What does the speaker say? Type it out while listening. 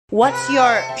What's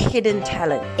your hidden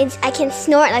talent? I can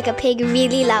snort like a pig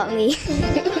really loudly.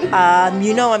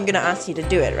 You know I'm gonna ask you to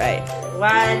do it, right?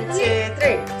 1,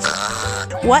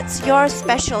 2, 3. What's your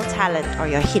special talent or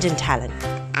your hidden talent?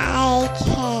 I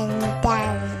can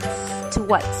dance. To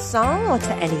what song or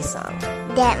to any song?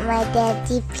 That my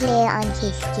daddy play on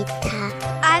his guitar.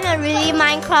 I'm a really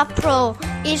Minecraft pro.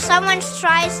 If someone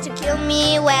tries to kill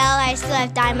me, well, I still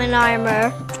have diamond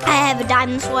armor. I have a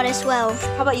diamond sword as well.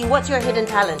 How about you? What's your hidden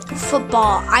talent?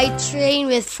 Football. I train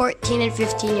with 14 and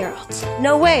 15-year-olds.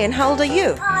 No way. And how old are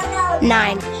you?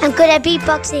 9. I'm good at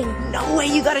beatboxing. No way.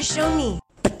 You gotta show me.